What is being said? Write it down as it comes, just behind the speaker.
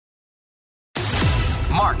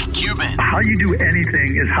Mark Cuban. How you do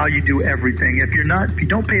anything is how you do everything. If you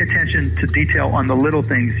don't pay attention to detail on the little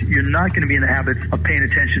things, you're not going to be in the habit of paying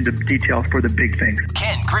attention to detail for the big things.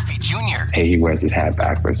 Ken Griffey Jr. Hey, he wears his hat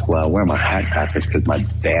backwards. Well, I wear my hat backwards because my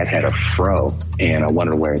dad had a fro and I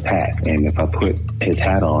wanted to wear his hat. And if I put his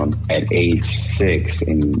hat on at age 6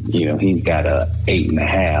 and, he's got a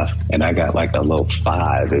 8.5 and I got like a low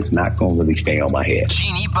 5, it's not going to really stay on my head.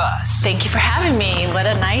 Jeannie Buss. Thank you for having me. What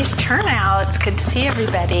a nice turnout. It's good to see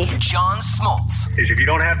everybody. John Smoltz. If you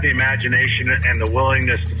don't have the imagination and the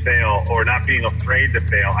willingness to fail or not being afraid to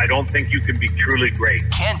fail, I don't think you can be truly great.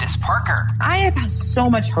 Candace Parker. I have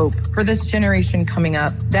so much hope for this generation coming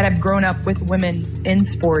up that have grown up with women in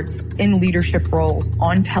sports, in leadership roles,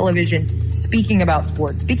 on television, speaking about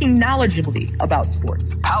sports, speaking knowledgeably about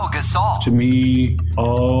sports. Pau Gasol. To me,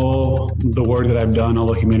 all the work that I've done,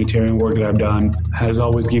 all the humanitarian work that I've done has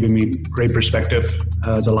always given me great perspective,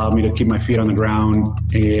 has allowed me to keep my feet on the ground,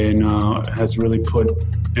 and has really put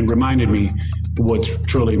and reminded me what's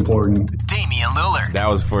truly important. Damian Lillard. That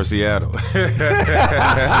was for Seattle.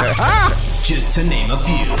 Just to name a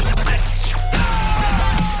few.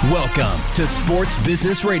 Welcome to Sports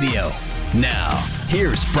Business Radio. Now,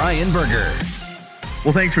 here's Brian Berger.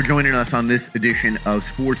 Well, thanks for joining us on this edition of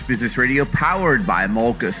Sports Business Radio, powered by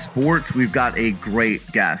Malka Sports. We've got a great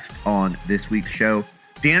guest on this week's show.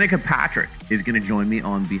 Danica Patrick is going to join me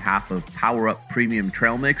on behalf of Power Up Premium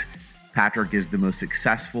Trail Mix. Patrick is the most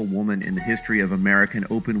successful woman in the history of American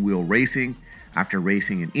open wheel racing. After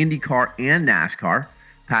racing in IndyCar and NASCAR,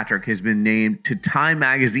 Patrick has been named to Time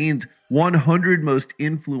Magazine's 100 Most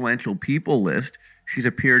Influential People list. She's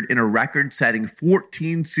appeared in a record-setting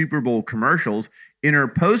 14 Super Bowl commercials. In her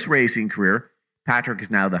post-racing career, Patrick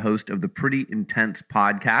is now the host of the Pretty Intense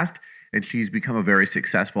podcast, and she's become a very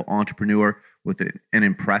successful entrepreneur with an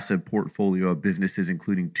impressive portfolio of businesses,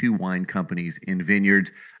 including 2 wine companies in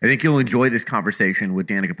vineyards. I think you'll enjoy this conversation with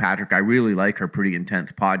Danica Patrick. I really like her Pretty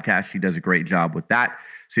Intense podcast. She does a great job with that.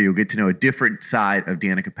 So you'll get to know a different side of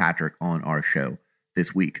Danica Patrick on our show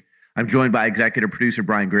this week. I'm joined by executive producer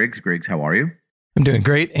Brian Griggs. Griggs, how are you? I'm doing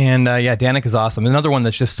great. And Danica is awesome. Another one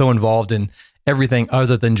that's just so involved in everything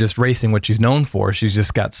other than just racing, what she's known for. She's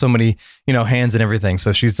just got so many, hands in everything.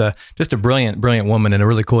 So she's just a brilliant, brilliant woman and a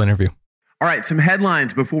really cool interview. All right, some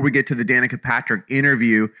headlines before we get to the Danica Patrick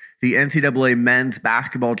interview. The NCAA Men's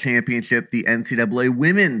Basketball Championship, the NCAA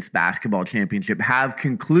Women's Basketball Championship have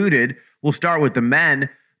concluded. We'll start with the men.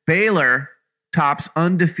 Baylor tops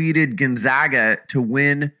undefeated Gonzaga to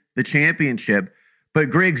win the championship. But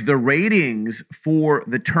Griggs, the ratings for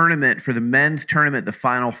the tournament, for the men's tournament, the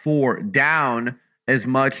Final Four, down as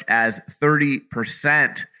much as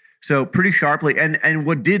 30%. So pretty sharply. And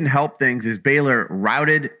what didn't help things is Baylor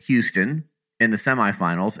routed Houston in the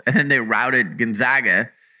semifinals, and then they routed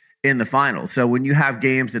Gonzaga in the finals. So when you have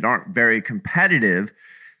games that aren't very competitive,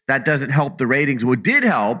 that doesn't help the ratings. What did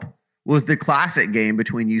help was the classic game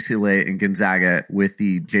between UCLA and Gonzaga with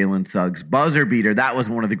the Jalen Suggs buzzer beater. That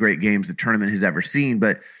was one of the great games the tournament has ever seen,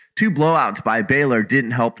 but 2 blowouts by Baylor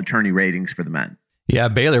didn't help the tourney ratings for the men. Yeah,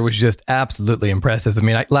 Baylor was just absolutely impressive. I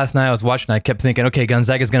mean, last night I was watching, I kept thinking, okay,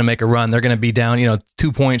 Gonzaga's going to make a run. They're going to be down,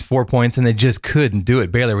 2 points, 4 points, and they just couldn't do it.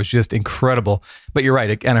 Baylor was just incredible. But you're right,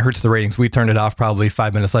 it kind of hurts the ratings. We turned it off probably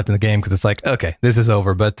 5 minutes left in the game because it's like, okay, this is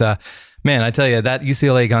over. But man, I tell you, that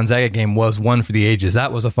UCLA-Gonzaga game was one for the ages.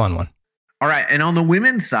 That was a fun one. All right, and on the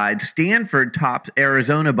women's side, Stanford tops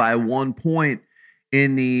Arizona by 1 point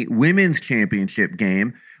in the women's championship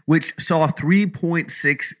game, which saw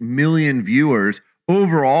 3.6 million viewers.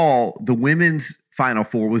 Overall, the women's Final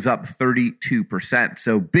Four was up 32%.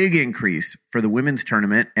 So big increase for the women's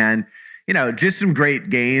tournament. And, just some great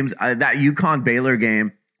games. That UConn-Baylor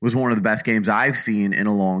game was one of the best games I've seen in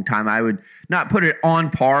a long time. I would not put it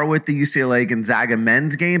on par with the UCLA-Gonzaga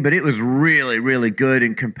men's game, but it was really, really good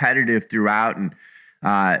and competitive throughout. And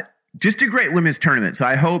just a great women's tournament. So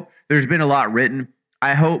I hope there's been a lot written.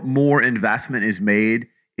 I hope more investment is made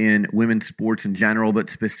in women's sports in general, but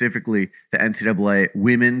specifically the NCAA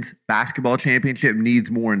Women's Basketball Championship needs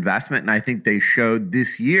more investment. And I think they showed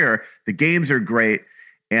this year the games are great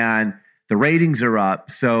and the ratings are up.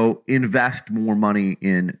 So invest more money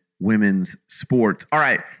in women's sports. All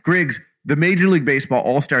right, Griggs, the Major League Baseball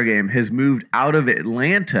All-Star Game has moved out of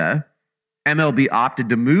Atlanta. MLB opted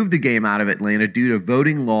to move the game out of Atlanta due to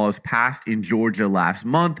voting laws passed in Georgia last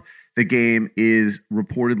month. The game is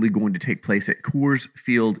reportedly going to take place at Coors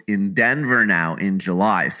Field in Denver now in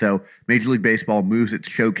July. So Major League Baseball moves its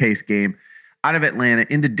showcase game out of Atlanta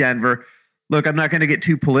into Denver. Look, I'm not going to get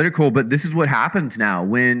too political, but this is what happens now.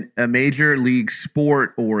 When a major league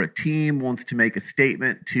sport or a team wants to make a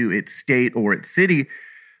statement to its state or its city,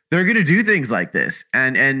 they're going to do things like this.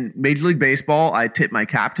 And Major League Baseball, I tip my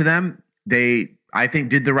cap to them. They, I think,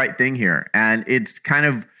 did the right thing here. And it's kind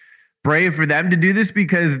of brave for them to do this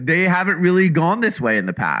because they haven't really gone this way in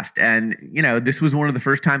the past. And, you know, this was one of the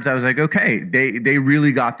first times I was like, okay, they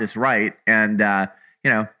really got this right. And,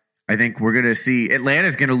 you know, I think we're going to see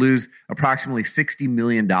Atlanta's going to lose approximately $60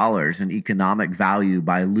 million in economic value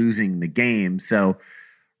by losing the game. So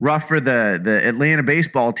rough for the Atlanta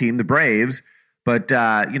baseball team, the Braves, but,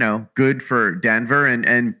 you know, good for Denver.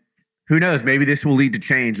 And who knows, maybe this will lead to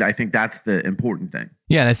change. I think that's the important thing.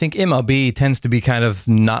 Yeah, and I think MLB tends to be kind of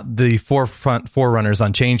not the forerunners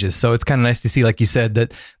on changes. So it's kind of nice to see, like you said,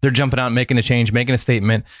 that they're jumping out and making a change, making a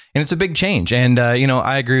statement, and it's a big change. And, you know,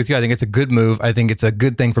 I agree with you. I think it's a good move. I think it's a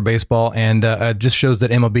good thing for baseball, and it just shows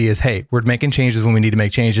that MLB is, hey, we're making changes when we need to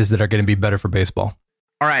make changes that are going to be better for baseball.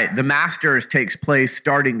 All right, the Masters takes place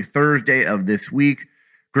starting Thursday of this week.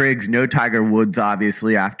 Griggs, no Tiger Woods,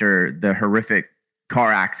 obviously, after the horrific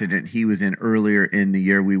car accident he was in earlier in the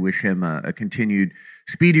year. We wish him a continued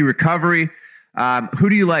speedy recovery. Who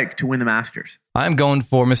do you like to win the Masters? I'm going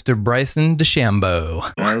for Mr. Bryson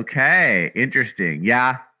DeChambeau. Okay, interesting.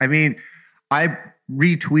 Yeah, I mean, I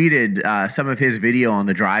retweeted some of his video on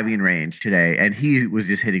the driving range today, and he was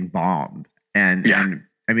just hitting bombs. And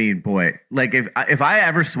I mean, boy, like if I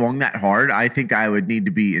ever swung that hard, I think I would need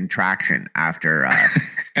to be in traction after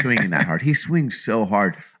swinging that hard. He swings so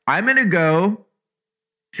hard. I'm going to go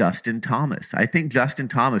Justin Thomas. I think Justin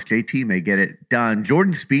Thomas, JT, may get it done.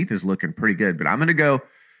 Jordan Spieth is looking pretty good, but I'm going to go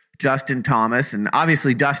Justin Thomas. And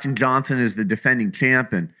obviously Dustin Johnson is the defending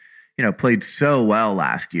champ and, you know, played so well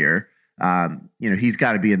last year. You know, he's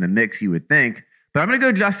got to be in the mix, you would think. But I'm going to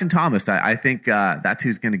go Justin Thomas. I think that's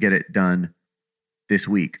who's going to get it done this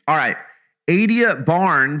week. All right. Adia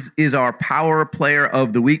Barnes is our Power Player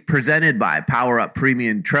of the Week, presented by Power Up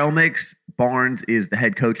Premium Trail Mix. Barnes is the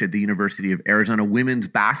head coach at the University of Arizona women's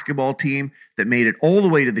basketball team that made it all the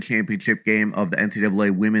way to the championship game of the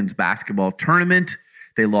NCAA women's basketball tournament.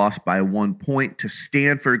 They lost by 1 point to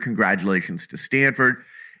Stanford. Congratulations to Stanford.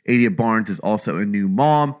 Adia Barnes is also a new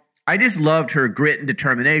mom. I just loved her grit and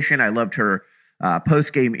determination. I loved her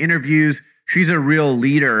post-game interviews. She's a real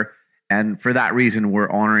leader, and for that reason, we're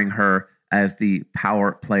honoring her as the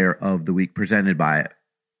Power Player of the Week, presented by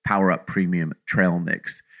Power Up Premium Trail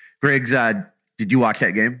Mix. Griggs, did you watch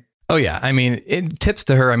that game? Oh, yeah. I mean, it tips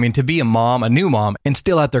to her. I mean, to be a mom, a new mom, and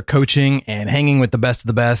still out there coaching and hanging with the best of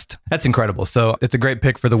the best, that's incredible. So it's a great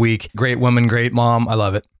pick for the week. Great woman, great mom. I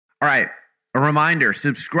love it. All right. A reminder,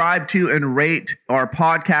 subscribe to and rate our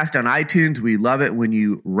podcast on iTunes. We love it when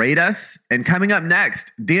you rate us. And coming up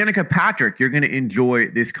next, Danica Patrick, you're going to enjoy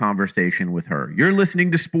this conversation with her. You're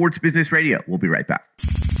listening to Sports Business Radio. We'll be right back.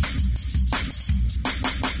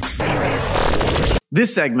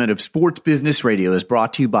 This segment of Sports Business Radio is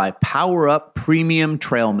brought to you by Power Up Premium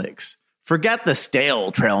Trail Mix. Forget the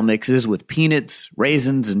stale trail mixes with peanuts,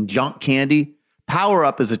 raisins, and junk candy. Power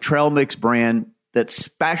Up is a trail mix brand that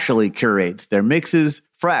specially curates their mixes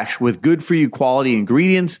fresh with good-for-you quality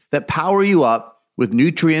ingredients that power you up with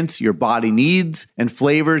nutrients your body needs and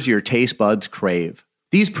flavors your taste buds crave.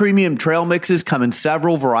 These premium trail mixes come in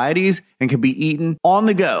several varieties and can be eaten on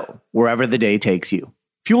the go wherever the day takes you.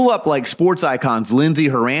 Fuel up like sports icons Lindsey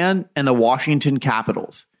Horan and the Washington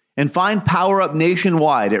Capitals. And find Power Up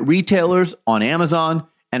nationwide at retailers, on Amazon,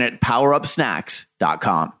 and at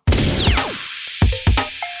powerupsnacks.com.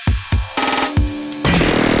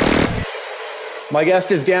 My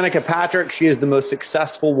guest is Danica Patrick. She is the most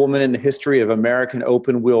successful woman in the history of American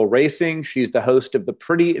open wheel racing. She's the host of the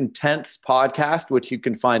Pretty Intense podcast, which you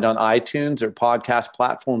can find on iTunes or podcast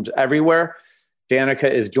platforms everywhere.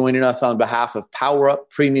 Danica is joining us on behalf of Power Up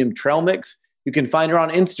Premium Trail Mix. You can find her on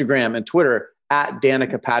Instagram and Twitter at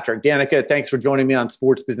Danica Patrick. Danica, thanks for joining me on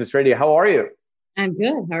Sports Business Radio. How are you? I'm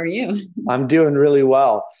good. How are you? I'm doing really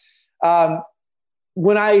well.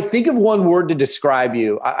 When I think of one word to describe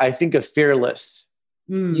you, I think of fearless.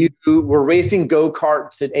 You were racing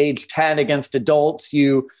go-karts at age 10 against adults.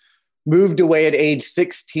 You moved away at age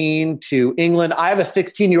 16 to England. I have a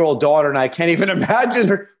 16-year-old daughter, and I can't even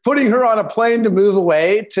imagine putting her on a plane to move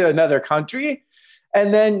away to another country.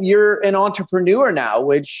 And then you're an entrepreneur now,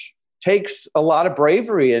 which takes a lot of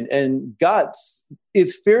bravery and guts.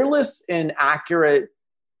 Is fearless an accurate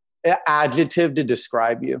adjective to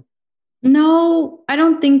describe you? No, I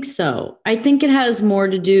don't think so. I think it has more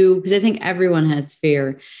to do, because I think everyone has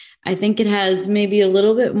fear. I think it has maybe a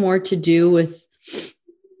little bit more to do with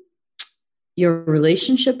your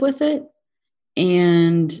relationship with it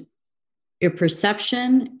and your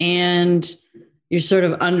perception and your sort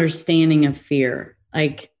of understanding of fear.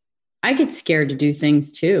 Like, I get scared to do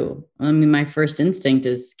things too. I mean, my first instinct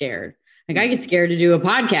is scared. Like I get scared to do a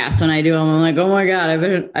podcast when I do them. I'm like, oh my God,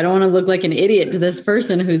 I don't want to look like an idiot to this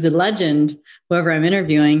person who's a legend, whoever I'm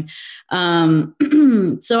interviewing.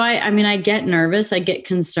 So I get nervous. I get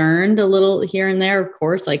concerned a little here and there, of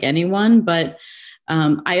course, like anyone. But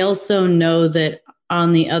I also know that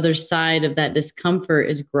on the other side of that discomfort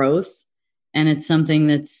is growth. And it's something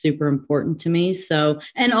that's super important to me. So,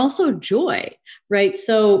 and also joy, right?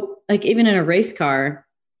 So like even in a race car,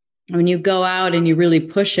 when you go out and you really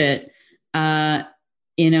push it, and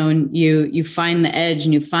you find the edge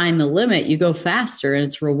and you find the limit, you go faster and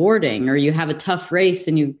it's rewarding. Or you have a tough race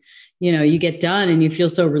and you get done and you feel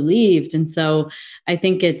so relieved. And so I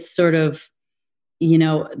think it's sort of,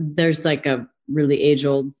 there's like a really age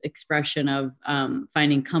old expression of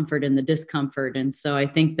finding comfort in the discomfort. And so I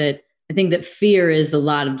think that fear is a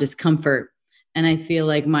lot of discomfort. And I feel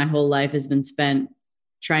like my whole life has been spent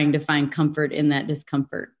trying to find comfort in that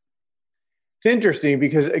discomfort. It's interesting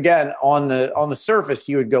because, again, on the surface,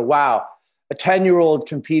 you would go, wow, a 10-year-old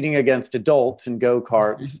competing against adults in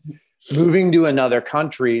go-karts, moving to another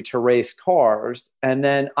country to race cars. And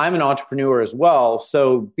then I'm an entrepreneur as well.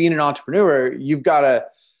 So being an entrepreneur, you've got to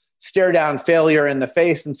stare down failure in the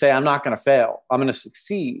face and say, I'm not going to fail. I'm going to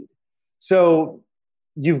succeed. So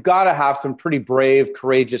you've got to have some pretty brave,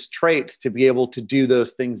 courageous traits to be able to do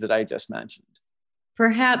those things that I just mentioned.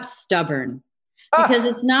 Perhaps stubborn. Because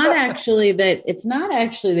it's not actually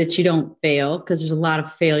that you don't fail, because there's a lot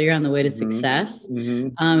of failure on the way to success.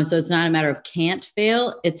 Mm-hmm. So it's not a matter of can't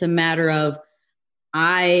fail. It's a matter of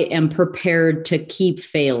I am prepared to keep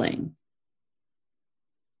failing.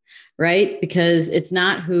 Right? Because it's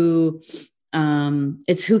not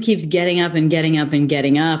it's who keeps getting up and getting up and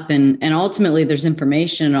getting up. And ultimately there's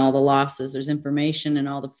information in all the losses, there's information in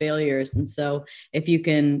all the failures. And so if you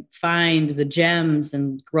can find the gems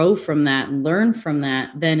and grow from that and learn from that,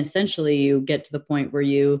 then essentially you get to the point where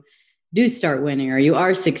you do start winning or you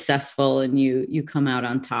are successful and you come out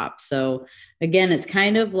on top. So again, it's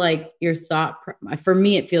kind of like your for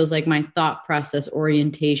me, it feels like my thought process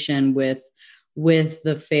orientation with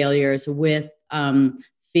the failures, with,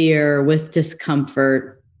 fear, with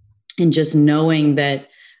discomfort, and just knowing that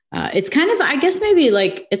it's kind of, I guess maybe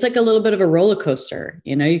like, it's like a little bit of a roller coaster,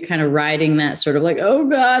 you're kind of riding that sort of like, oh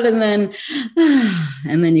God. And then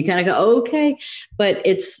you kind of go, okay. But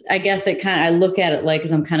I guess I look at it like,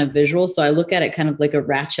 cause I'm kind of visual. So I look at it kind of like a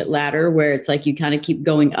ratchet ladder where it's like, you kind of keep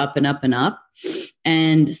going up and up and up.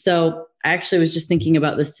 And so I actually was just thinking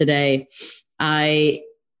about this today. I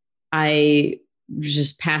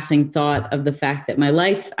just passing thought of the fact that my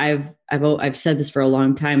life, I've said this for a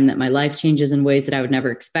long time, that my life changes in ways that I would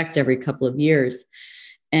never expect every couple of years.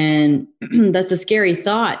 And that's a scary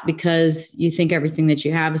thought because you think everything that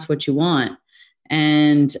you have is what you want.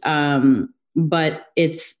 And, but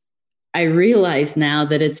I realize now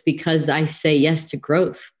that it's because I say yes to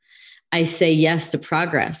growth. I say yes to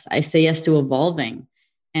progress. I say yes to evolving.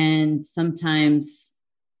 And sometimes,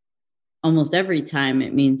 almost every time,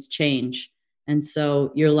 it means change. And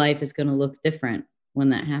so your life is going to look different when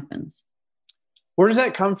that happens. Where does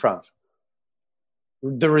that come from?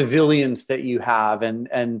 The resilience that you have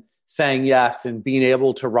and saying yes and being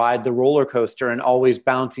able to ride the roller coaster and always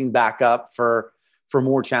bouncing back up for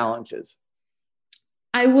more challenges.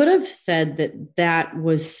 I would have said that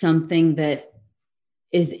was something that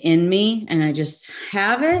is in me and I just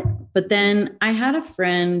have it. But then I had a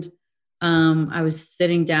friend, I was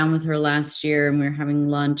sitting down with her last year and we were having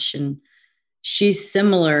lunch, and she's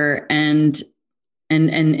similar and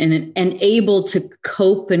able to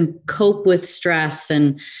cope with stress.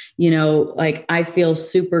 And, like I feel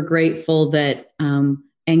super grateful that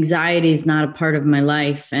anxiety is not a part of my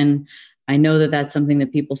life. And I know that that's something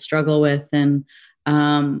that people struggle with. And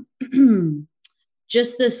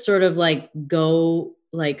just this sort of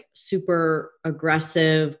super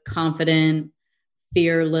aggressive, confident,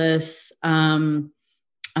 fearless,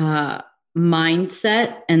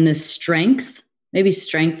 mindset and this strength. Maybe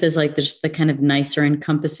strength is like just the kind of nicer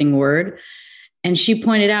encompassing word. And she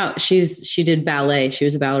pointed out, she did ballet. She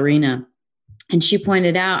was a ballerina. And she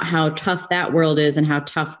pointed out how tough that world is and how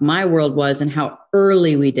tough my world was and how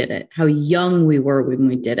early we did it, how young we were when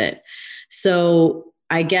we did it. So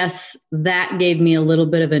I guess that gave me a little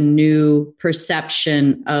bit of a new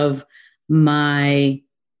perception of my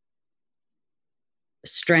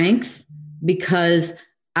strength, because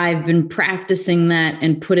I've been practicing that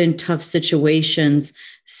and put in tough situations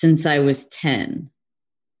since I was 10.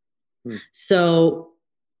 So,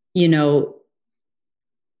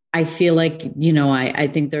 I feel like, I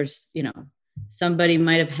think there's, somebody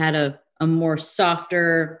might have had a more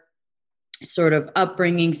softer sort of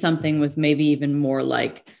upbringing, something with maybe even more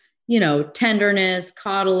like, tenderness,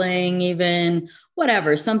 coddling, even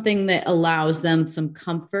whatever, something that allows them some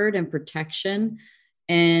comfort and protection.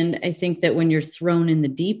 And I think that when you're thrown in the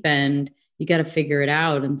deep end, you got to figure it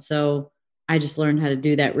out. And so I just learned how to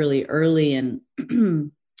do that really early. And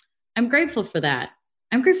I'm grateful for that.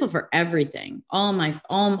 I'm grateful for everything, all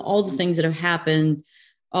the things that have happened,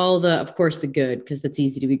 of course, the good, because it's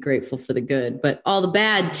easy to be grateful for the good, but all the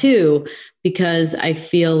bad too, because I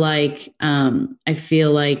feel like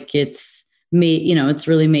it's me, it's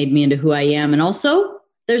really made me into who I am. And also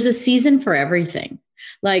there's a season for everything.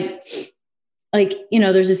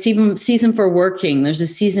 There's a season for working. There's a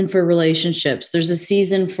season for relationships. There's a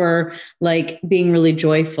season for being really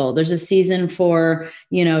joyful. There's a season for,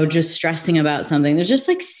 just stressing about something. There's just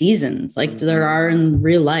seasons there are in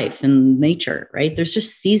real life and nature, right? There's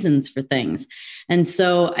just seasons for things. And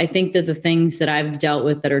so I think that the things that I've dealt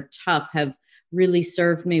with that are tough have really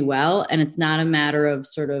served me well. And it's not a matter of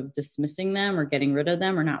sort of dismissing them or getting rid of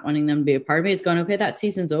them or not wanting them to be a part of me. It's going, okay, that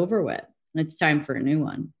season's over with and it's time for a new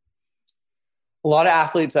one. A lot of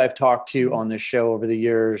athletes I've talked to on this show over the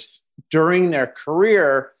years, during their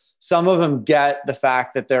career, some of them get the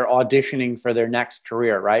fact that they're auditioning for their next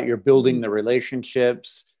career, right? You're building the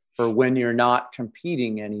relationships for when you're not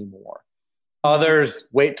competing anymore. Others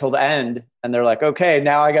wait till the end and they're like, okay,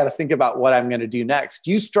 now I got to think about what I'm going to do next.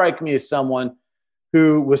 You strike me as someone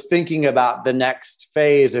who was thinking about the next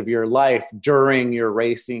phase of your life during your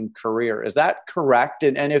racing career. Is that correct?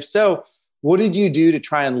 And if so, what did you do to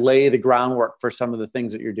try and lay the groundwork for some of the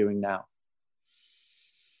things that you're doing now?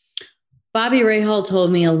 Bobby Rahal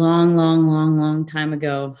told me a long time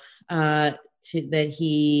ago to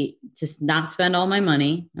not spend all my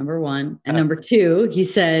money, number one. And number two, he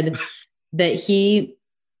said that he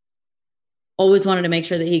always wanted to make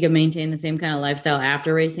sure that he could maintain the same kind of lifestyle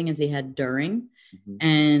after racing as he had during. Mm-hmm.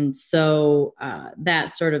 And so that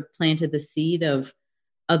sort of planted the seed of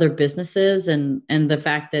other businesses and the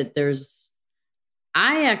fact that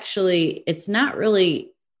it's not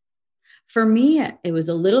really, for me, it was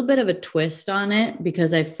a little bit of a twist on it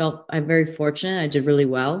because I'm very fortunate. I did really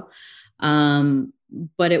well.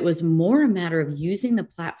 But it was more a matter of using the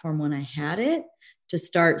platform when I had it to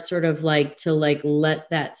start sort of let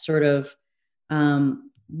that sort of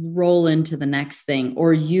roll into the next thing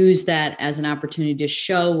or use that as an opportunity to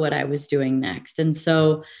show what I was doing next. And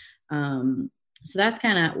so that's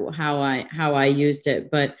kind of how I used it.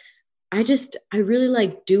 But I really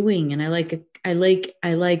like doing, and I like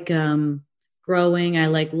growing. I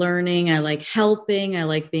like learning. I like helping. I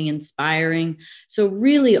like being inspiring. So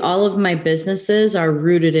really all of my businesses are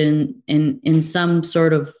rooted in some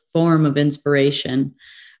sort of form of inspiration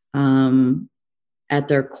at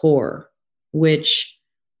their core, which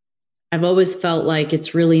I've always felt like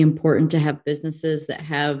it's really important to have businesses that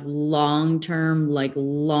have long-term,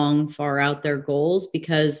 long, far out their goals,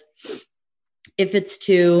 because if it's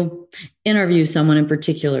to interview someone in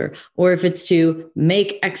particular, or if it's to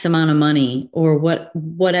make X amount of money or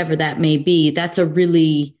whatever that may be, that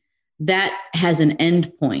has an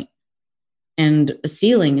end point and a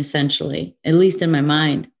ceiling, essentially, at least in my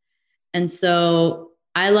mind. And so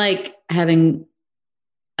I like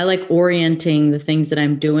orienting the things that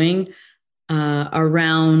I'm doing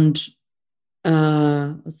around,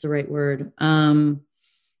 what's the right word?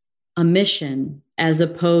 A mission, as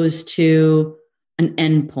opposed to an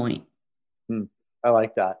end point. I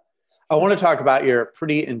like that. I want to talk about your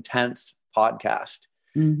Pretty Intense podcast.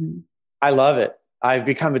 Mm-hmm. I love it. I've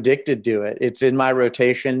become addicted to it. It's in my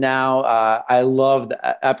rotation now. I love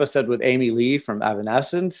the episode with Amy Lee from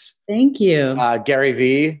Evanescence. Thank you. Gary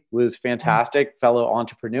Vee was fantastic, fellow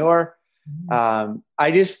entrepreneur.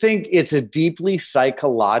 I just think it's a deeply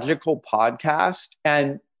psychological podcast.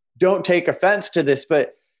 And don't take offense to this,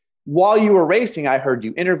 but while you were racing, I heard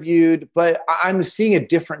you interviewed, but I'm seeing a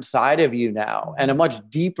different side of you now and a much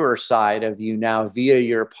deeper side of you now via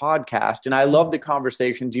your podcast. And I love the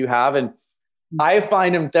conversations you have, and I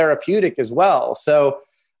find them therapeutic as well. So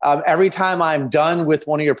every time I'm done with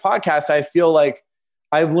one of your podcasts, I feel like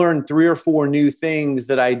I've learned 3 or 4 new things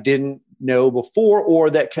that I didn't know before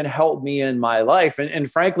or that can help me in my life.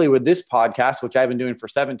 And frankly, with this podcast, which I've been doing for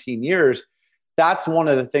 17 years, that's one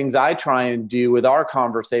of the things I try and do with our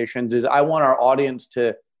conversations is I want our audience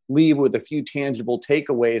to leave with a few tangible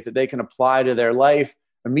takeaways that they can apply to their life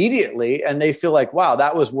immediately. And they feel like, wow,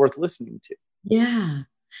 that was worth listening to. Yeah.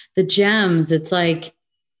 The gems. It's like,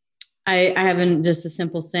 I haven't just a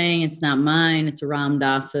simple saying, it's not mine, it's Ram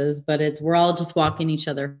Dass's, but we're all just walking each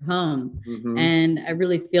other home. Mm-hmm. And I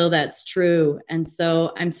really feel that's true. And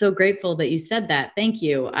so I'm so grateful that you said that. Thank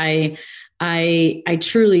you. I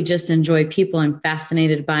truly just enjoy people. I'm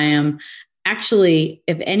fascinated by them. Actually,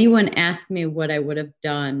 if anyone asked me what I would have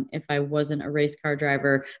done if I wasn't a race car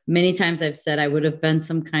driver, many times I've said I would have been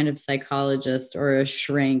some kind of psychologist or a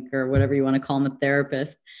shrink or whatever you want to call them, a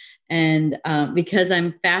therapist. And because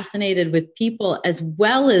I'm fascinated with people as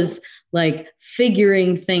well as like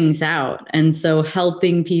figuring things out. And so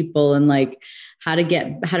helping people and like how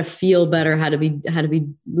to feel better, how to be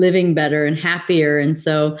living better and happier. And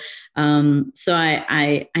so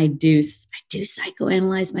I do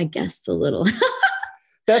psychoanalyze my guests a little.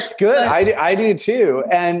 That's good. I do too.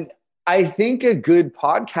 And I think a good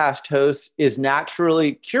podcast host is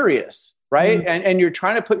naturally curious, right? Mm-hmm. And you're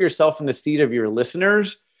trying to put yourself in the seat of your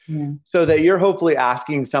listeners. Yeah. So that you're hopefully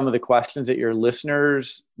asking some of the questions that your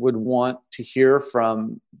listeners would want to hear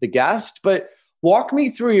from the guest. But walk me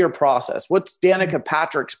through your process. What's Danica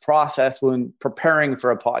Patrick's process when preparing for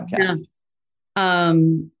a podcast? Yeah.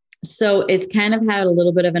 So it's kind of had a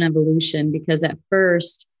little bit of an evolution because at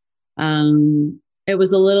first there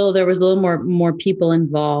was a little more people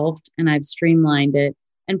involved, and I've streamlined it.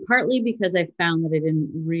 And partly because I found that I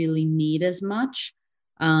didn't really need as much.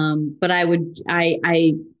 But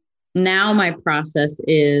now my process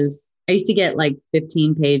is, I used to get like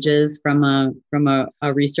 15 pages from a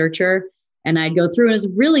researcher, and I'd go through, and it's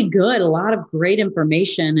really good. A lot of great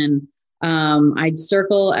information. And I'd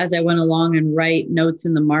circle as I went along and write notes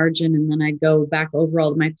in the margin. And then I'd go back over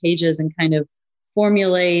all of my pages and kind of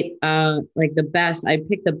formulate like I'd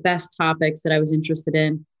pick the best topics that I was interested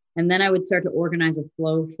in. And then I would start to organize a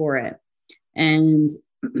flow for it. And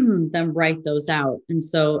then write those out. And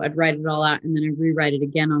so I'd write it all out, and then I'd rewrite it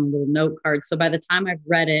again on a little note card. So by the time I've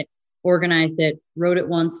read it, organized it, wrote it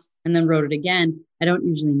once, and then wrote it again, I don't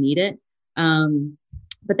usually need it.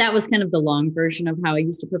 But that was kind of the long version of how I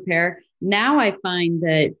used to prepare. Now I find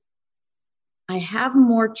that I have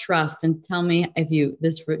more trust, and tell me if you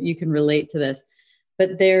can relate to this,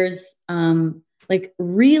 but there's like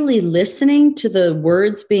really listening to the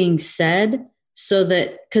words being said. So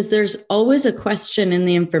that, because there's always a question in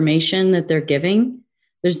the information that they're giving,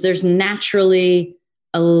 there's naturally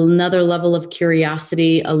another level of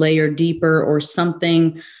curiosity, a layer deeper, or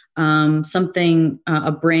something,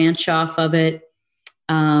 a branch off of it.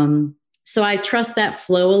 So I trust that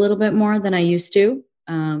flow a little bit more than I used to.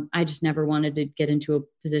 I just never wanted to get into a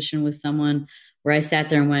position with someone where I sat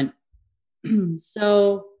there and went,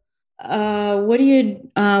 so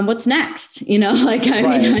what's next? Mean,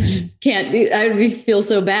 I just can't do, I feel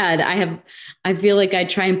so bad. I feel like I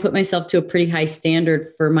try and put myself to a pretty high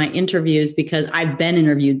standard for my interviews because I've been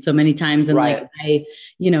interviewed so many times, and like, I,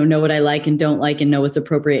 know what I like and don't like and know what's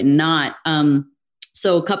appropriate and not.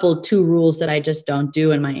 So two rules that I just don't do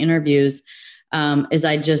in my interviews, is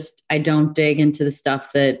I don't dig into the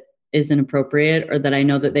stuff that isn't appropriate or that I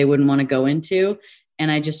know that they wouldn't want to go into. And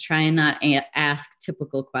I just try and not ask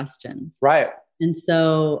typical questions. Right. And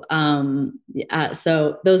so,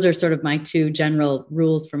 so those are sort of my two general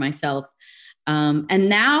rules for myself. And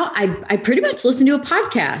now I pretty much listen to a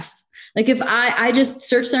podcast. Like if I just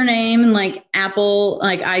search their name and like Apple,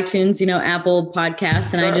 like iTunes, Apple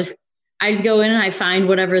Podcasts, and sure. I just go in and I find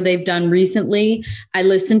whatever they've done recently. I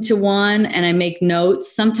listen to one and I make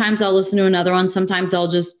notes. Sometimes I'll listen to another one. Sometimes I'll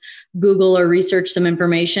just Google or research some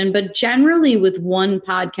information. But generally with one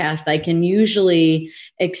podcast, I can usually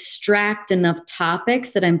extract enough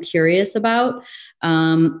topics that I'm curious about.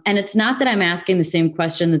 And it's not that I'm asking the same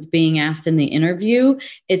question that's being asked in the interview.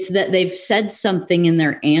 It's that they've said something in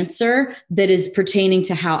their answer that is pertaining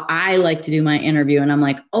to how I like to do my interview. And I'm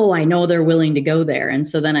like, oh, I know they're willing to go there. And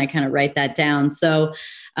so then I kind of write that down. So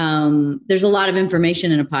there's a lot of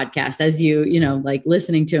information in a podcast as like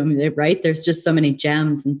listening to them, right? There's just so many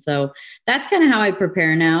gems. And so that's kind of how I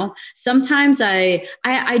prepare now. Sometimes I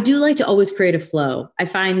do like to always create a flow. I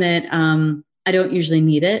find that I don't usually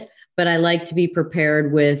need it, but I like to be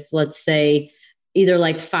prepared with, let's say, either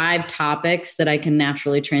like 5 topics that I can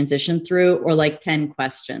naturally transition through, or like 10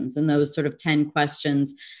 questions. And those sort of 10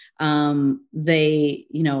 questions, they're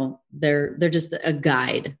just a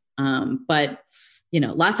guide. But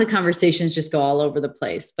lots of conversations just go all over the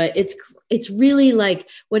place, but it's really like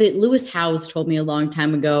what Lewis Howes told me a long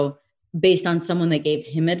time ago, based on someone that gave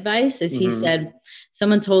him advice, is he said,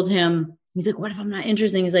 someone told him, he's like, what if I'm not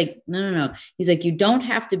interesting? He's like, no. He's like, you don't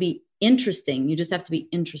have to be interesting. You just have to be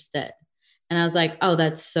interested. And I was like, oh,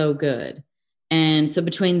 that's so good. And so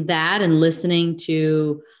between that and listening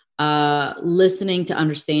to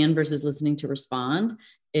understand versus listening to respond,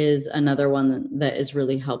 is another one that is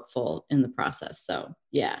really helpful in the process. So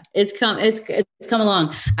yeah, it's come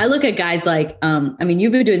along. I look at guys like,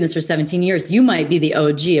 you've been doing this for 17 years. You might be the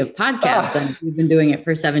OG of podcasts. And you've been doing it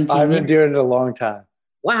for 17 years. I've been doing it a long time.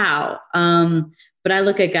 Wow. But I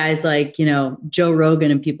look at guys like, Joe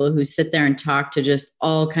Rogan and people who sit there and talk to just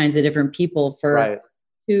all kinds of different people for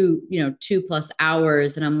 2+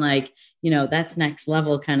 hours. And I'm like, that's next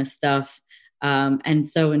level kind of stuff. And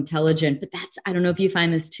so intelligent, but I don't know if you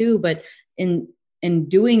find this too, but in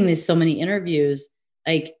doing this, so many interviews,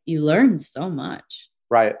 like you learn so much.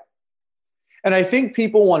 Right. And I think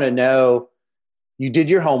people want to know you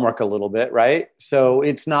did your homework a little bit, right? So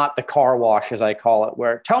it's not the car wash, as I call it,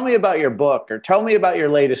 where tell me about your book or tell me about your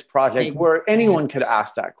latest project, where anyone could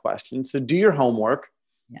ask that question. So do your homework.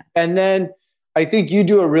 Yeah. And then I think you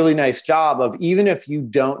do a really nice job of, even if you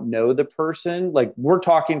don't know the person, like we're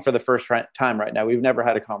talking for the first time right now, we've never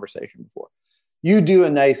had a conversation before. You do a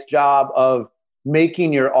nice job of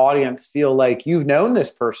making your audience feel like you've known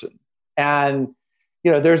this person. And,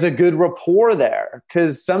 there's a good rapport there,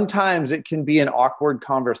 because sometimes it can be an awkward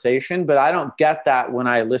conversation, but I don't get that when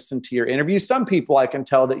I listen to your interview. Some people, I can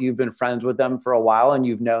tell that you've been friends with them for a while and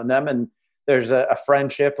you've known them and there's a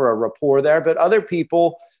friendship or a rapport there. But other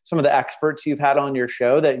people, some of the experts you've had on your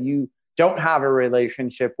show that you don't have a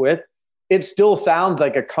relationship with, it still sounds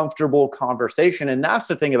like a comfortable conversation. And that's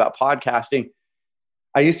the thing about podcasting.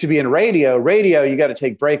 I used to be in radio. Radio, you got to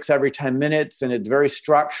take breaks every 10 minutes and it's very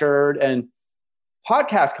structured. And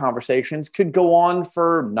podcast conversations could go on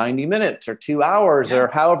for 90 minutes or 2 hours or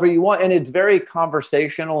however you want. And it's very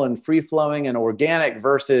conversational and free-flowing and organic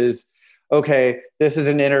versus, okay, this is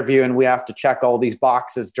an interview and we have to check all these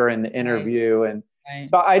boxes during the interview. And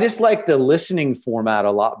so I just like the listening format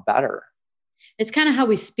a lot better. It's kind of how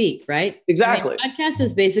we speak, right? Exactly. Podcast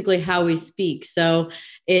is basically how we speak. So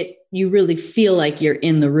you really feel like you're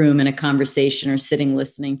in the room in a conversation or sitting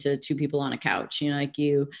listening to two people on a couch,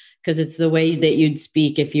 because it's the way that you'd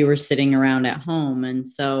speak if you were sitting around at home. And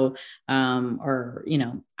so, or,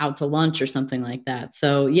 out to lunch or something like that.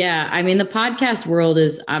 So yeah, the podcast world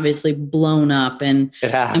is obviously blown up, and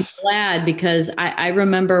I'm glad, because I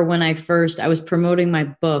remember when I was promoting my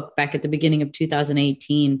book back at the beginning of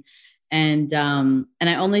 2018. And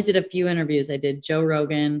I only did a few interviews. I did Joe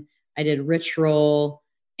Rogan, I did Rich Roll,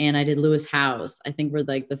 and I did Lewis Howes. I think were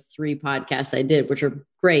like the 3 podcasts I did, which are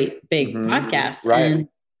great, big podcasts. Right.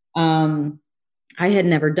 And I had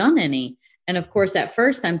never done any. And of course, at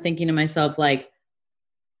first I'm thinking to myself, like,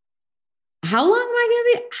 how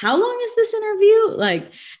long is this interview?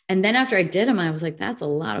 And then after I did them, I was like, that's a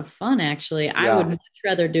lot of fun. Actually, I would much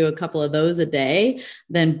rather do a couple of those a day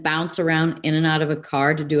than bounce around in and out of a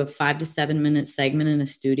car to do a 5 to 7 minute segment in a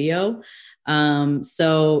studio.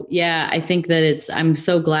 So yeah, I think that I'm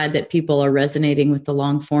so glad that people are resonating with the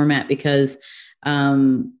long format, because,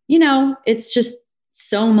 it's just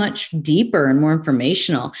so much deeper and more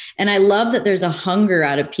informational. And I love that there's a hunger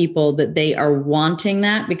out of people that they are wanting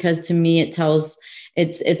that, because to me, it tells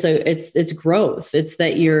it's growth. It's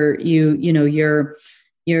that you're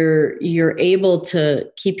able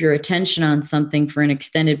to keep your attention on something for an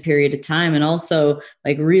extended period of time, and also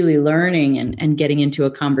like really learning and getting into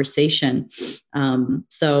a conversation.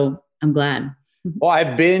 So I'm glad. Well, I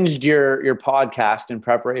binged your podcast in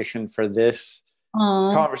preparation for this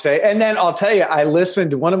conversation. And then I'll tell you, I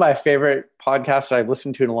listened to one of my favorite podcasts that I've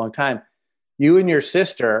listened to in a long time, you and your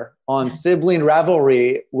sister on sibling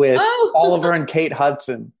revelry with Oliver and Kate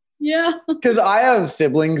Hudson. Yeah. Because I have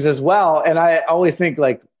siblings as well. And I always think,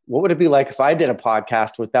 like, what would it be like if I did a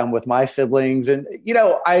podcast with them, with my siblings? And,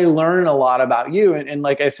 I learn a lot about you. And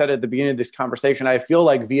like I said at the beginning of this conversation, I feel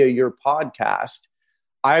like via your podcast,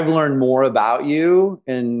 I've learned more about you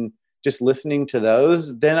and just listening to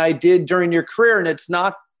those than I did during your career. And it's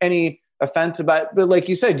not any offense about, but like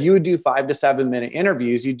you said, you would do 5 to 7 minute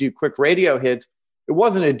interviews. You do quick radio hits. It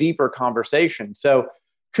wasn't a deeper conversation. So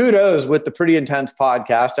kudos with the Pretty Intense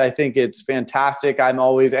podcast. I think it's fantastic. I'm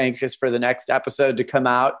always anxious for the next episode to come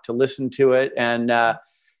out, to listen to it. And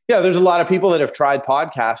there's a lot of people that have tried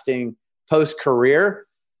podcasting post-career.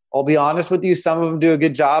 I'll be honest with you, some of them do a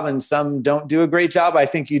good job and some don't do a great job. I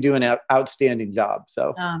think you do an outstanding job.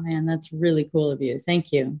 So, oh man, that's really cool of you.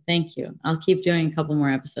 Thank you. Thank you. I'll keep doing a couple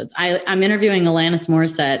more episodes. I'm interviewing Alanis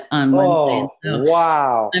Morissette on Wednesday. So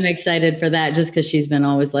wow. I'm excited for that, just because she's been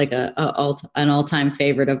always like an all-time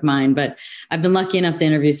favorite of mine. But I've been lucky enough to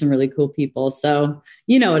interview some really cool people. So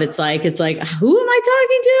you know what it's like. It's like, who am I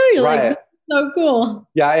talking to? You're right. Like, so cool.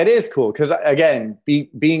 Yeah, it is cool. Because again,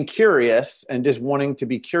 being curious and just wanting to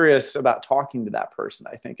be curious about talking to that person,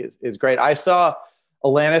 I think is great. I saw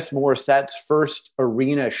Alanis Morissette's first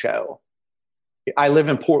arena show I live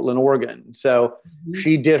in Portland, Oregon. So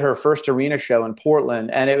she did her first arena show in Portland.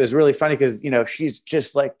 And it was really funny because, she's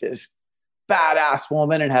just like this badass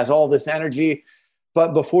woman and has all this energy.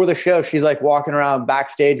 But before the show, she's like walking around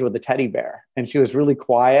backstage with a teddy bear, and she was really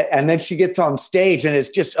quiet. And then she gets on stage and it's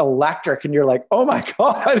just electric. And you're like, oh my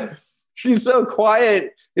God, she's so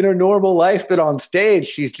quiet in her normal life, but on stage,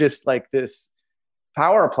 she's just like this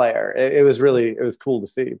power player. It was cool to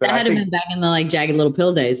see. But that had been back in the like Jagged Little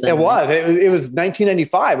Pill days. It was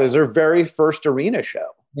 1995. It was her very first arena show.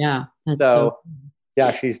 Yeah. So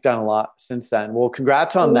yeah, she's done a lot since then. Well,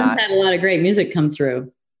 congrats on that. Had a lot of great music come through.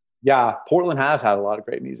 Yeah. Portland has had a lot of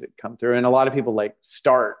great music come through, and a lot of people like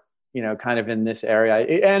start, kind of in this area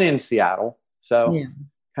and in Seattle. So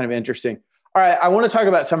kind of interesting. All right. I want to talk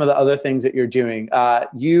about some of the other things that you're doing.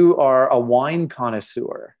 You are a wine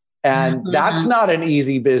connoisseur. And that's not an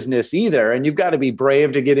easy business either. And you've got to be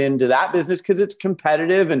brave to get into that business because it's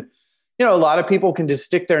competitive. And, a lot of people can just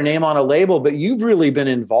stick their name on a label, but you've really been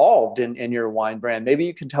involved in your wine brand. Maybe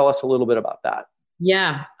you can tell us a little bit about that.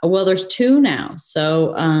 Yeah. Well, there's two now.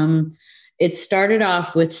 So it started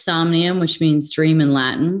off with Somnium, which means dream in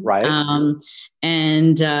Latin. Right.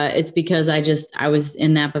 And it's because I was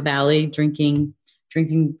in Napa Valley drinking,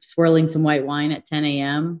 swirling some white wine at 10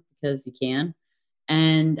 a.m. because you can.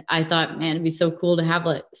 And I thought, man, it'd be so cool to have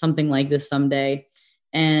something like this someday.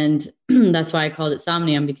 And that's why I called it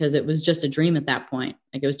Somnium, because it was just a dream at that point.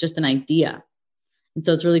 Like it was just an idea. And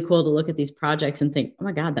so it's really cool to look at these projects and think, oh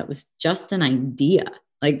my God, that was just an idea.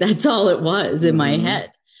 Like that's all it was in my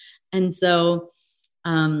head. And so,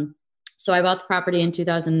 so I bought the property in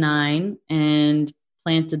 2009 and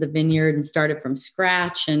planted the vineyard and started from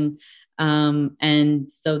scratch. And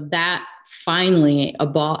so that finally, a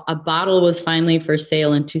bottle was finally for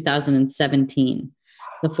sale in 2017.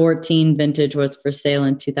 The 14 vintage was for sale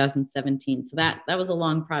in 2017. So that was a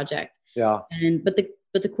long project. Yeah. But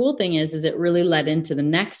the cool thing is it really led into the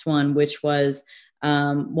next one, which was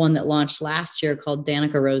one that launched last year called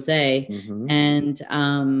Danica Rosé.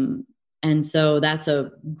 And so that's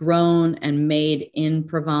a grown and made in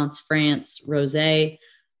Provence, France rosé.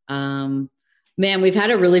 Man, we've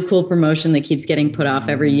had a really cool promotion that keeps getting put off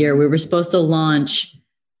every year. We were supposed to launch,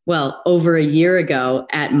 over a year ago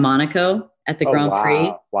at Monaco at the Grand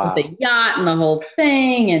Prix with the yacht and the whole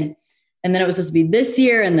thing. And then it was supposed to be this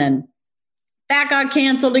year, and then that got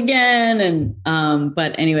canceled again.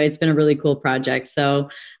 But anyway, it's been a really cool project. So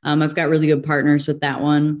I've got really good partners with that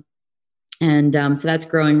one. And so that's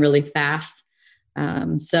growing really fast.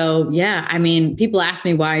 So yeah, I mean, people ask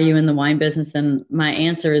me, why are you in the wine business? And my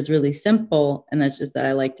answer is really simple. And that's just that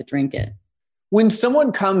I like to drink it. When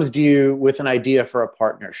someone comes to you with an idea for a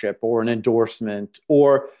partnership or an endorsement,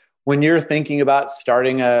 or when you're thinking about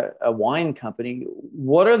starting a wine company,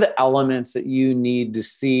 what are the elements that you need to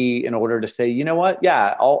see in order to say, you know what?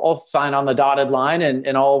 Yeah, I'll sign on the dotted line and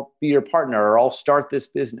I'll be your partner, or I'll start this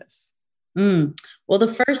business. Well,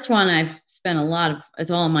 the first one I've spent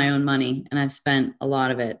it's all my own money, and I've spent a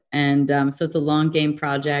lot of it. And so it's a long game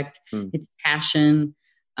project. It's passion.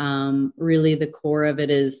 Really the core of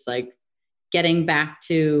it is like getting back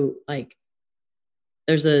to like,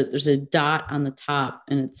 there's a dot on the top,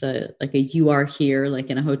 and it's you are here, like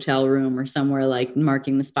in a hotel room or somewhere, like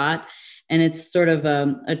marking the spot. And it's sort of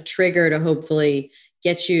a trigger to hopefully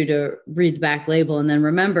get you to read the back label and then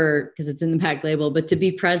remember, because it's in the back label, but to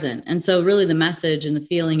be present. And so really the message and the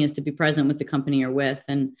feeling is to be present with the company you're with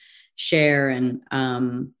and share and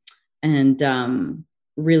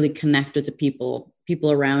really connect with the people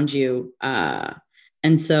around you.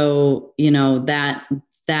 And so,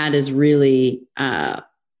 that is really,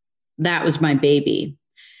 that was my baby.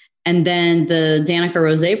 And then the Danica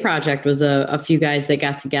Rosé project was a few guys that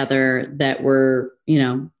got together that were,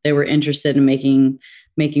 they were interested in making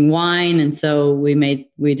wine. And so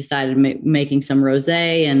we decided making some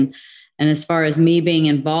rosé. And as far as me being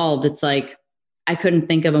involved, it's like, I couldn't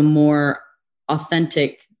think of a more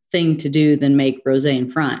authentic thing to do than make rosé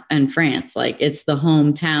in France. Like it's the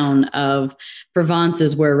hometown of Provence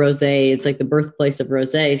is where rosé, it's like the birthplace of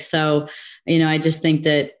rosé. So, I just think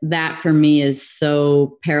that for me is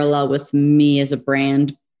so parallel with me as a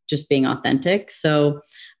brand, just being authentic. So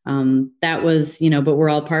that was, but we're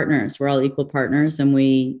all partners, we're all equal partners, and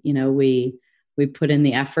we put in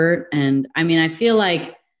the effort. And I mean, I feel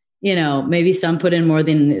like, maybe some put in more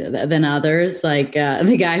than others, like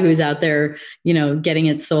the guy who's out there, getting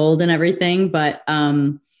it sold and everything. But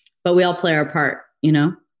we all play our part,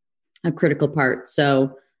 a critical part.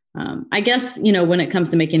 So I guess, when it comes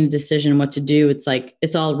to making a decision what to do, it's like,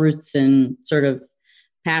 it's all roots in sort of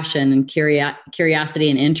passion and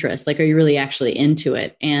curiosity and interest. Like, are you really actually into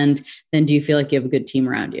it? And then do you feel like you have a good team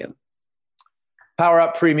around you? Power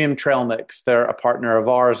Up Premium Trail Mix. They're a partner of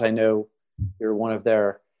ours. I know you're one of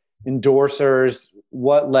their endorsers.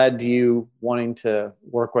 What led to you wanting to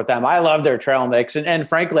work with them? I love their trail mix. And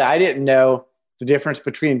frankly, I didn't know the difference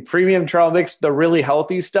between premium trail mix, the really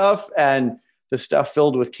healthy stuff, and the stuff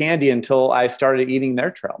filled with candy until I started eating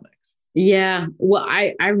their trail mix. Yeah. Well,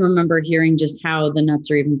 I remember hearing just how the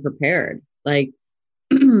nuts are even prepared. Like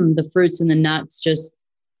the fruits and the nuts, just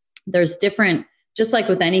there's different, just like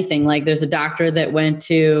with anything, like there's a doctor that went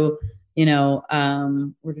to,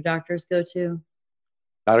 where do doctors go to?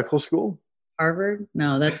 Medical school? Harvard?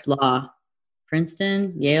 No, that's law.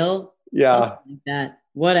 Princeton, Yale? Yeah. Something like that.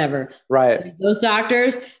 Whatever. Right. So those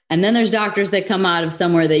doctors. And then there's doctors that come out of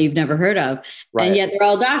somewhere that you've never heard of. Right. And yet they're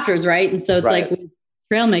all doctors, right? And so it's like with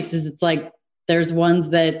trail mixes, it's like there's ones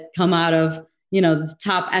that come out of, the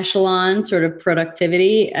top echelon sort of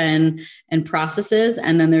productivity and processes.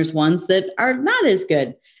 And then there's ones that are not as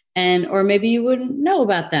good. Or maybe you wouldn't know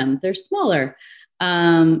about them. They're smaller.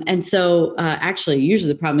 And so actually,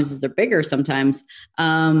 usually the problem is they're bigger sometimes.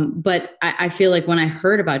 But I feel like when I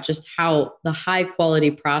heard about just how the high quality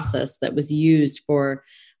process that was used for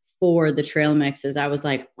the trail mixes, I was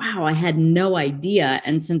like, wow, I had no idea.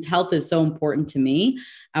 And since health is so important to me,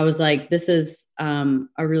 I was like, this is a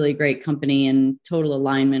really great company in total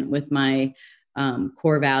alignment with my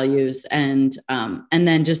core values, and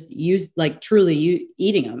then just truly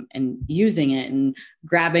eating them and using it and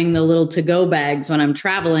grabbing the little to-go bags when I'm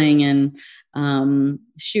traveling. And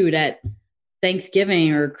at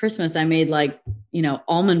Thanksgiving or Christmas, I made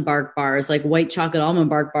almond bark bars, like white chocolate almond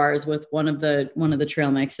bark bars with one of the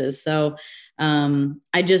trail mixes. So I'm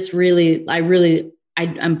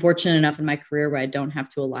fortunate enough in my career where I don't have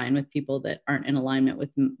to align with people that aren't in alignment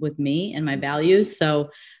with me and my values.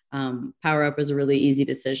 So Power Up is a really easy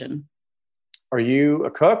decision. Are you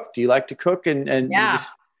a cook? Do you like to cook? And yeah,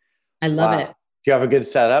 I love it. Do you have a good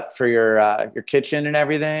setup for your kitchen and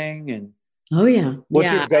everything? And oh yeah.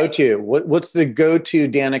 What's your go-to? What's the go-to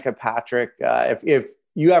Danica Patrick? If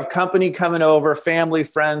you have company coming over, family,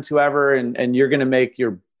 friends, whoever, and you're going to make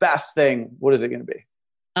your best thing, what is it going to be?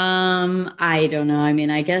 I don't know. I mean,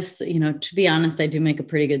 I guess, to be honest, I do make a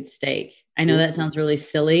pretty good steak. I know that sounds really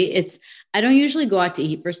silly. I don't usually go out to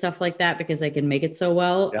eat for stuff like that because I can make it so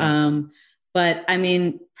well. Yeah. But I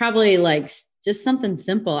mean, probably just something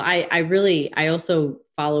simple. I also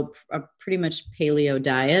follow a pretty much paleo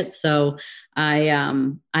diet. So I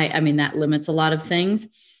mean, that limits a lot of things.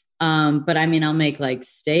 But I mean, I'll make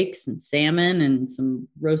steaks and salmon and some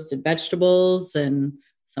roasted vegetables and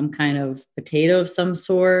some kind of potato of some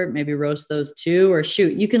sort, maybe roast those too, or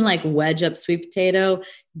you can wedge up sweet potato,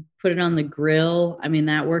 put it on the grill. I mean,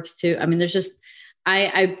 that works too. I mean, there's just,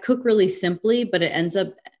 I cook really simply, but it ends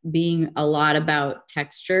up being a lot about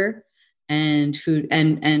texture and food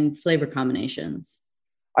and flavor combinations.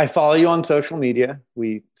 I follow you on social media.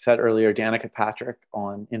 We said earlier, Danica Patrick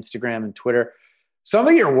on Instagram and Twitter. Some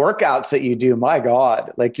of your workouts that you do, my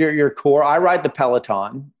God, your core, I ride the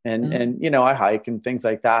Peloton and I hike and things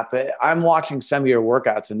like that, but I'm watching some of your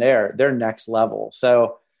workouts and they're next level.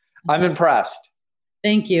 So I'm impressed.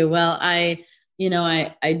 Thank you. Well, I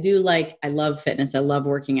love fitness. I love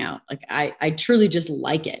working out. I truly just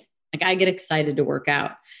like it. I get excited to work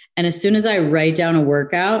out. And as soon as I write down a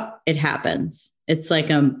workout, it happens. It's like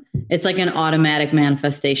an automatic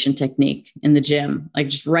manifestation technique in the gym.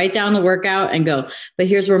 Just write down the workout and go. But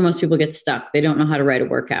here's where most people get stuck. They don't know how to write a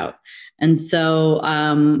workout. And so,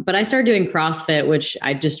 but I started doing CrossFit, which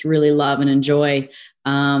I just really love and enjoy,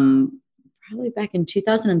 probably back in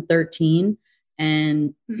 2013.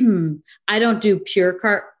 And I don't do pure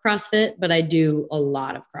CrossFit, but I do a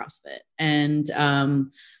lot of CrossFit. And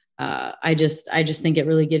I just think it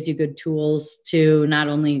really gives you good tools to not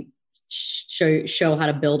only show how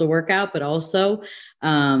to build a workout, but also,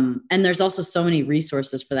 and there's also so many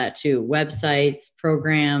resources for that too. Websites,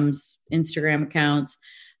 programs, Instagram accounts.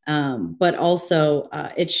 But also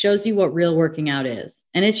it shows you what real working out is,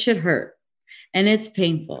 and it should hurt and it's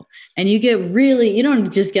painful. And you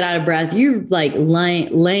don't just get out of breath. You're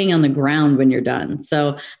laying on the ground when you're done.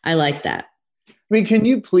 So I like that. I mean, can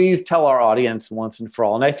you please tell our audience once and for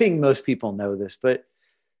all, and I think most people know this, but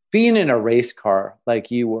being in a race car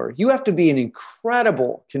like you were, you have to be in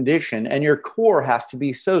incredible condition and your core has to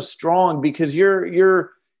be so strong because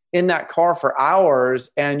you're in that car for hours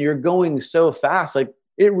and you're going so fast.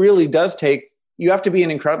 It really does you have to be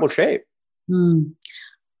in incredible shape.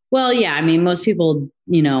 Well, yeah. I mean, most people,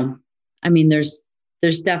 there's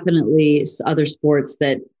definitely other sports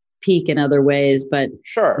that peak in other ways, but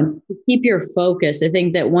sure, to keep your focus. I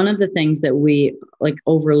think that one of the things that we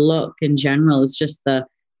overlook in general is just the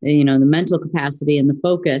mental capacity and the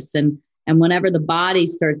focus. And And whenever the body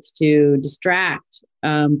starts to distract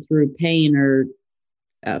through pain or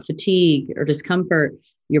fatigue or discomfort,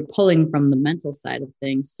 you're pulling from the mental side of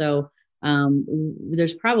things. So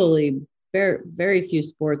there's probably very, very few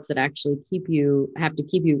sports that actually you have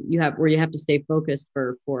to stay focused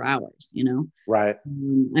for 4 hours, Right.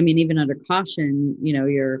 I mean, even under caution,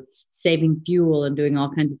 you're saving fuel and doing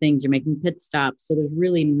all kinds of things. You're making pit stops. So there's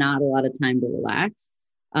really not a lot of time to relax.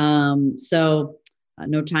 So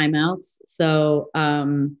no timeouts. So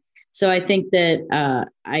I think that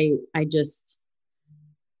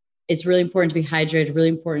it's really important to be hydrated, really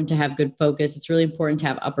important to have good focus. It's really important to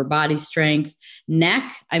have upper body strength,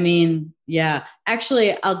 neck. I mean, yeah,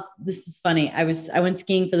 actually this is funny. I went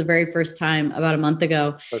skiing for the very first time about a month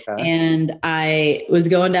ago. Okay. And I was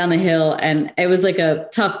going down the hill and it was like a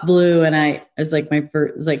tough blue. And I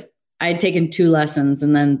had taken 2 lessons,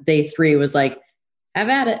 and then day 3 was like, have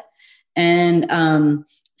at it. And,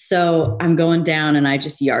 so I'm going down and I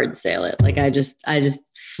just yard sail it. Like I just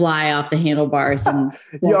fly off the handlebars and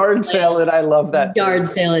yard sail it. I love that. Yard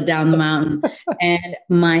sail it down the mountain. And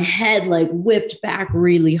my head like whipped back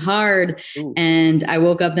really hard. Ooh. And I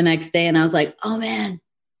woke up the next day and I was like, oh man,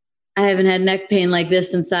 I haven't had neck pain like this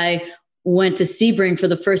since I went to Sebring for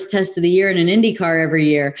the first test of the year in an IndyCar every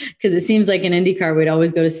year. Cause it seems like in IndyCar, we'd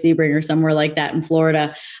always go to Sebring or somewhere like that in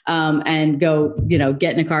Florida, and go,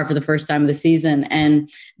 get in a car for the first time of the season. And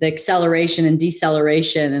the acceleration and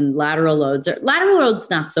deceleration and lateral loads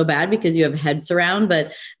not so bad because you have head surround,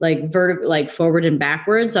 but like vertical, like forward and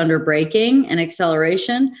backwards under braking and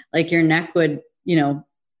acceleration, like your neck would,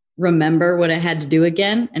 remember what it had to do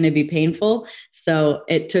again, and it'd be painful. So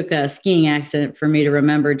it took a skiing accident for me to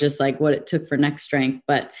remember just like what it took for neck strength.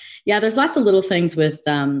 But yeah, there's lots of little things with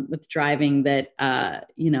driving that,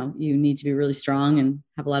 you need to be really strong and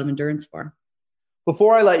have a lot of endurance for.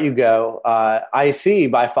 Before I let you go, I see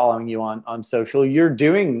by following you on social, you're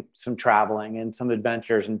doing some traveling and some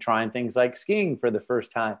adventures and trying things like skiing for the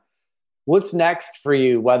first time. What's next for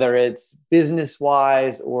you, whether it's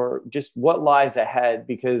business-wise or just what lies ahead?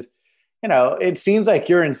 Because, it seems like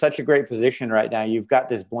you're in such a great position right now. You've got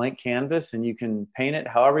this blank canvas and you can paint it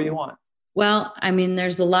however you want. Well, I mean,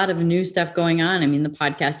 there's a lot of new stuff going on. I mean, the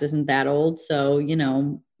podcast isn't that old. So,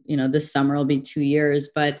 this summer will be 2 years,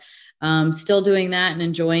 but still doing that and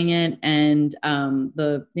enjoying it. And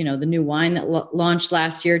the new wine that launched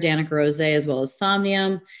last year, Danica Rosé, as well as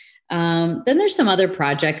Somnium. Then there's some other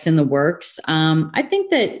projects in the works. I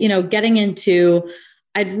think that,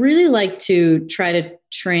 I'd really like to try to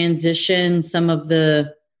transition some of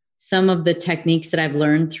the techniques that I've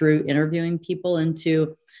learned through interviewing people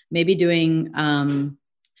into maybe doing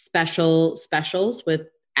specials with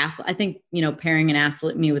athletes. I think, pairing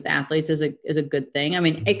me with athletes is a good thing. I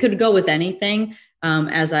mean, it could go with anything,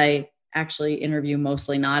 as I actually interview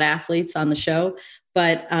mostly not athletes on the show.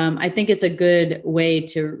 But I think it's a good way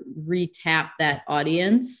to retap that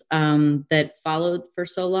audience that followed for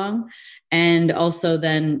so long, and also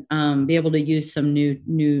then be able to use some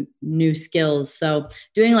new skills. So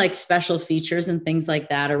doing like special features and things like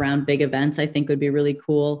that around big events, I think would be really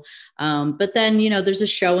cool. But then, there's a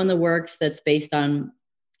show in the works that's based on,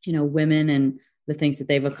 women and the things that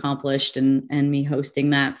they've accomplished and me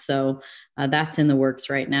hosting that. So that's in the works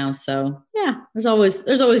right now. So yeah, there's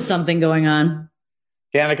always something going on.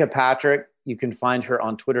 Danica Patrick, you can find her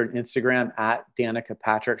on Twitter and Instagram at Danica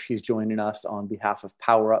Patrick. She's joining us on behalf of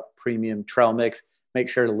Power Up Premium Trail Mix. Make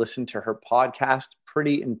sure to listen to her podcast,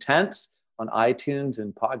 Pretty Intense, on iTunes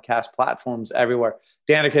and podcast platforms everywhere.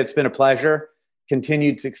 Danica, it's been a pleasure.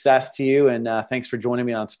 Continued success to you. And thanks for joining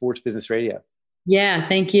me on Sports Business Radio. Yeah,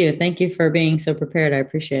 thank you. Thank you for being so prepared. I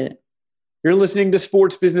appreciate it. You're listening to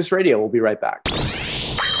Sports Business Radio. We'll be right back.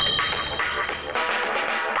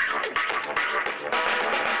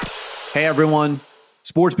 Hey everyone,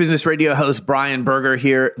 Sports Business Radio host Brian Berger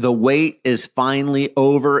here. The wait is finally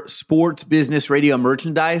over. Sports Business Radio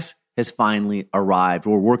merchandise has finally arrived.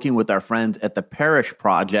 We're working with our friends at the Parrish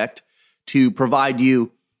Project to provide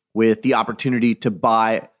you with the opportunity to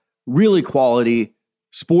buy really quality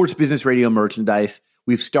Sports Business Radio merchandise.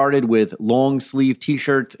 We've started with long sleeve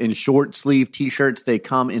t-shirts and short sleeve t-shirts. They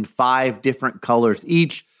come in 5 different colors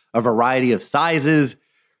each, a variety of sizes.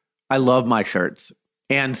 I love my shirts.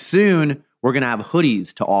 And soon, we're going to have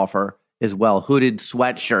hoodies to offer as well, hooded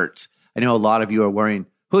sweatshirts. I know a lot of you are wearing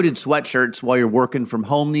hooded sweatshirts while you're working from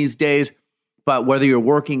home these days, but whether you're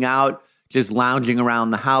working out, just lounging around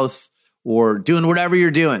the house, or doing whatever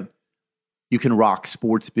you're doing, you can rock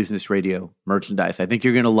Sports Business Radio merchandise. I think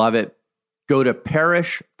you're going to love it. Go to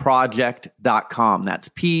parishproject.com. That's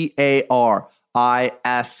PARISH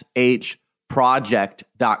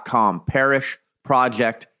project.com,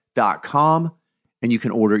 parishproject.com. sportsbusinessradio.com, and you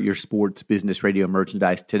can order your Sports Business Radio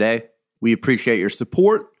merchandise today. We appreciate your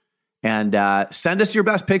support, and send us your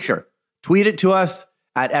best picture. Tweet it to us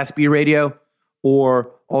at SB Radio,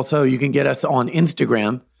 or also you can get us on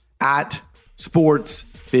Instagram at Sports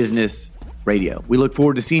Business Radio. We look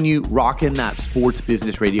forward to seeing you rocking that Sports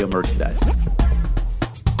Business Radio merchandise.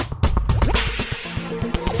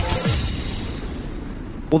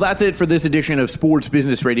 Well, that's it for this edition of Sports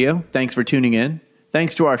Business Radio. Thanks for tuning in.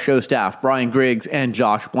 Thanks to our show staff, Brian Griggs and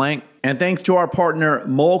Josh Blank. And thanks to our partner,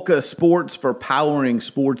 Malka Sports, for powering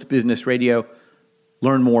Sports Business Radio.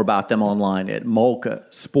 Learn more about them online at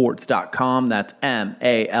malkasports.com. That's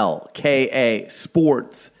MALKA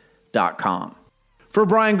sports.com. For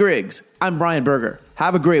Brian Griggs, I'm Brian Berger.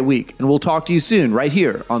 Have a great week, and we'll talk to you soon right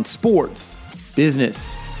here on Sports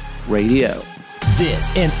Business Radio.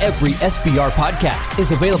 This and every SBR podcast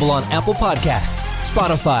is available on Apple Podcasts,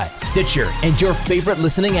 Spotify, Stitcher, and your favorite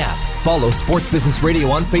listening app. Follow Sports Business Radio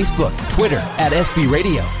on Facebook, Twitter at SB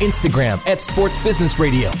Radio, Instagram at Sports Business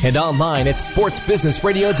Radio, and online at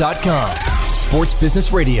sportsbusinessradio.com. Sports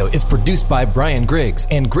Business Radio is produced by Brian Griggs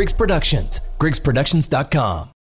and Griggs Productions, griggsproductions.com.